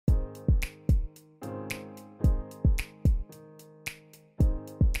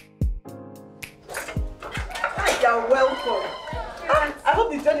are welcome. I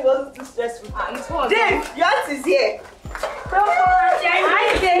hope the journey wasn't too stressful. It was. Dave, your aunt is here.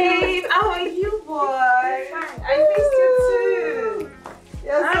 Hi, Dave. How are you, boy? I missed you too.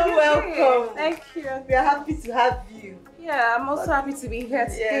 You're so welcome. Thank you. We are happy to have you. Yeah, I'm also happy to be here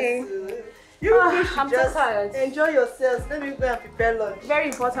today. Yes. You should I'm just so tired. enjoy yourselves. Let me go and prepare lunch. Very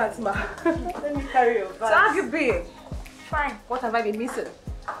important, ma. Let me carry your bag. So how have you been? Fine. What have I been missing?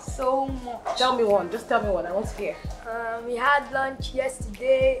 So much. Tell me one. Just tell me one. I want to hear. We had lunch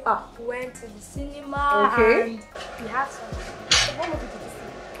yesterday. We went to the cinema. Okay. And we had some. So what movie did you see?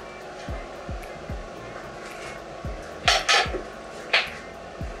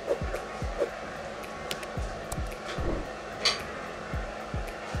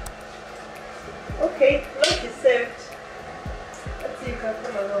 Okay, lunch is served. Let's see if you can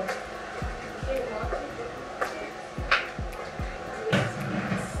come along.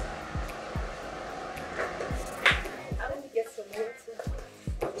 Let me get some water.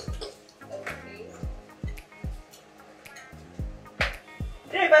 Okay.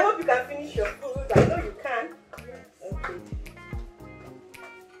 Dave, I hope you can finish your food. I know you can. Okay.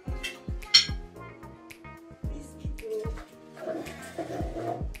 Biscuit.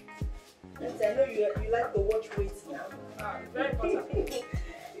 I know you like to watch weight now. Very important.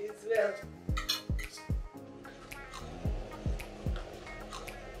 As well.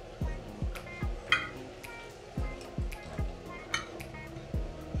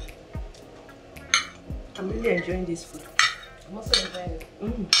 I'm really enjoying this food. I'm also enjoying it.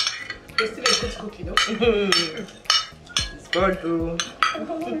 It's still a good cook, you know. It's good too.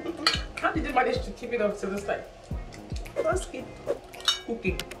 How did you manage to keep it up to this time? Just keep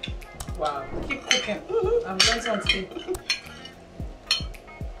cooking. Wow. Keep cooking. I've learned something.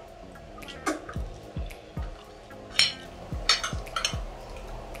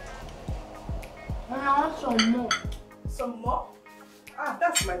 I want some more. Some more? Ah,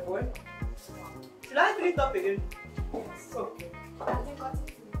 that's my boy. Should I fill it up again? Yes. Okay. I think got it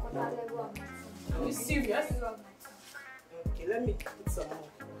to the quarter level of my tongue. Are you serious? Okay, let me put some more.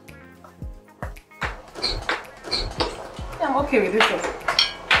 Yeah, I'm okay with this one.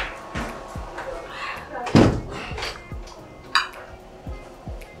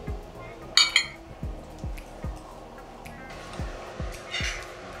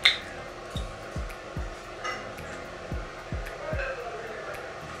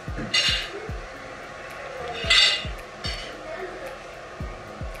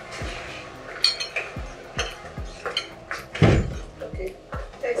 Okay,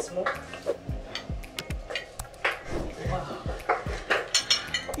 taste more. Wow.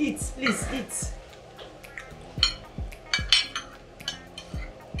 Eat, please eat.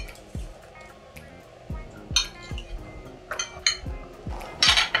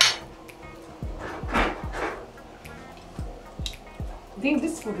 Dave,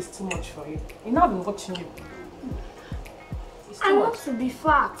 this food is too much for you. You know I've been watching you. It's too I much. want to be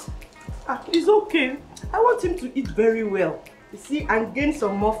fat. Ah, it's okay. I want him to eat very well. You see, and gain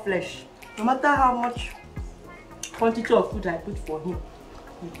some more flesh. No matter how much quantity of food I put for him,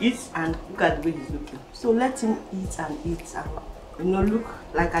 he eats and look at the way he's looking. So let him eat and look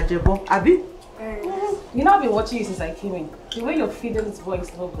like a jebo. Abi? You know I've been watching you since I came in. The way you're feeding this boy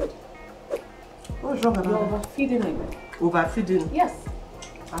is not good. What's wrong You're about him? overfeeding him. Overfeeding? Yes.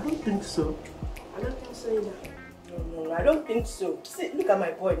 I don't think so. I don't think so either. No, I don't think so. See, look at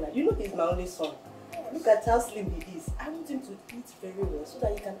my boy now. You know he's my only son. Look at how slim he is. I want him to eat very well so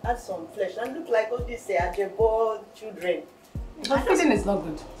that he can add some flesh and look like all these ajebo children. Overfeeding is not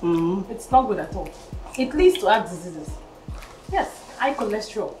good. It's not good at all. It leads to heart diseases. Yes, high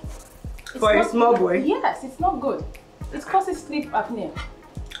cholesterol. It's For a not small good. boy? Yes, it's not good. It causes sleep apnea.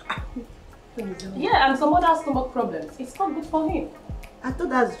 Yeah, and some other stomach problems. It's not good for him. I thought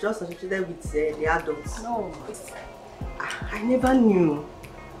that's just associated with the adults. No, it's... I never knew.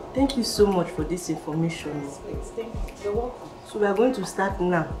 Thank you so much for this information. Thank you. You're welcome. So we are going to start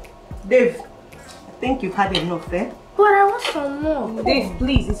now. Dave, I think you've had enough, eh? But I want some more. Dave,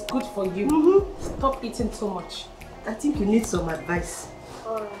 please, it's good for you. Stop eating so much. I think you need some advice.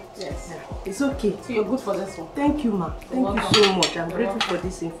 Alright. Yes. Yeah, it's okay. So you're good for this one. Thank you, ma. Thank you welcome. so much. I'm You're grateful welcome. for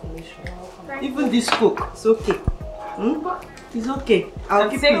this information. Thank Even this Coke, it's okay. It's okay. I'll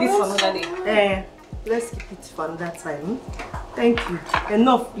keep save it. this for another day. Let's keep it for another time. Thank you.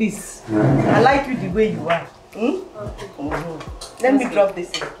 Enough, please. I like you the way you are. Let me drop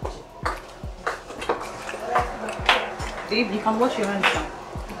this in. Dave, you can wash your hands now.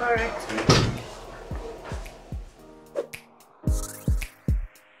 Alright.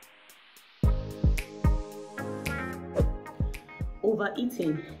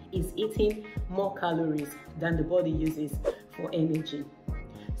 Overeating is eating more calories than the body uses for energy.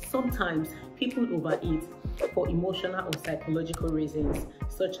 Sometimes people overeat for emotional or psychological reasons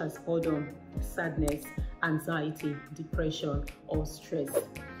such as boredom, sadness, anxiety, depression, or stress.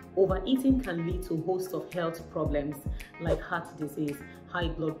 Overeating can lead to a host of health problems like heart disease, high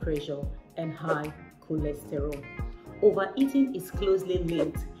blood pressure, and high cholesterol. Overeating is closely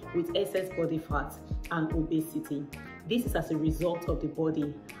linked with excess body fat and obesity. This is as a result of the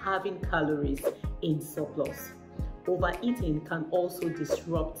body having calories in surplus. Overeating can also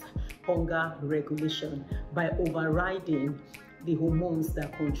disrupt hunger regulation by overriding the hormones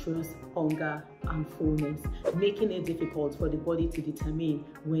that controls hunger and fullness, making it difficult for the body to determine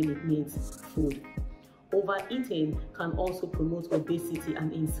when it needs food. Overeating can also promote obesity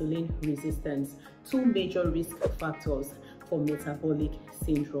and insulin resistance, two major risk factors for metabolic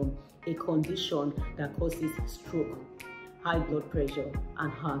syndrome, a condition that causes stroke, high blood pressure,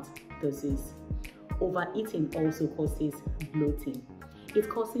 and heart disease. Overeating also causes bloating. It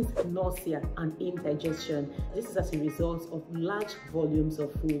causes nausea and indigestion. This is as a result of large volumes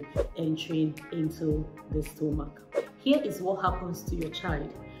of food entering into the stomach. Here is what happens to your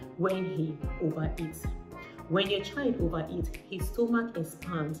child when he overeats. When your child overeats, his stomach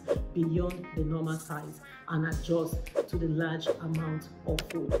expands beyond the normal size and adjusts to the large amount of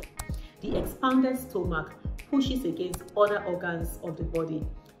food. The expanded stomach pushes against other organs of the body,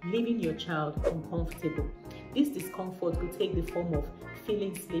 leaving your child uncomfortable. This discomfort could take the form of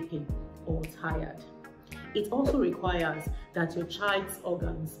feeling sleepy or tired. It also requires that your child's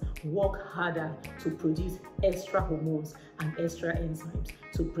organs work harder to produce extra hormones and extra enzymes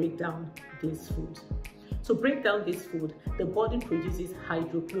to break down this food. To break down this food, the body produces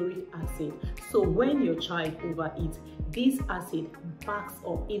hydrochloric acid. So when your child overeats, this acid backs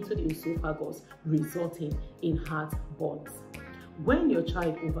up into the esophagus, resulting in heartburn. When your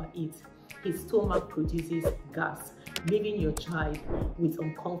child overeats, his stomach produces gas, leaving your child with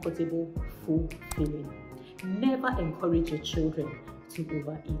uncomfortable, full feeling. Never encourage your children to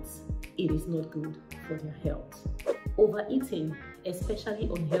overeat. It is not good for their health. Overeating, especially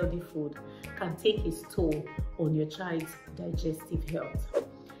unhealthy food, can take its toll on your child's digestive health.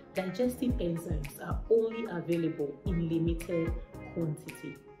 Digestive enzymes are only available in limited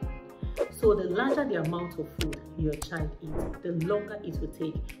quantity. So the larger the amount of food your child eats, the longer it will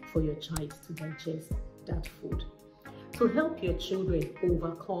take for your child to digest that food. To help your children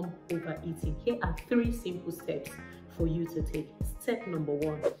overcome overeating, here are 3 simple steps for you to take. Step number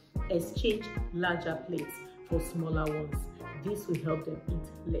 1, exchange larger plates for smaller ones. This will help them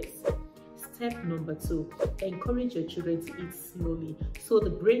eat less. Step number 2, encourage your children to eat slowly so the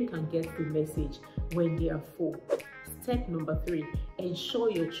brain can get the message when they are full. Step number 3,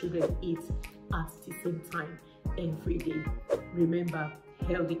 ensure your children eat at the same time every day. Remember,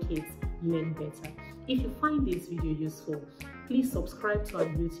 healthy kids learn better. If you find this video useful, please subscribe to our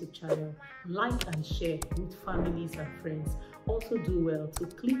YouTube channel, like and share with families and friends. Also do well to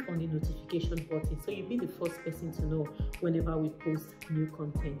click on the notification button so you'll be the first person to know whenever we post new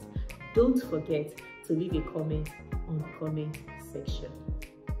content. Don't forget to leave a comment on the comment section.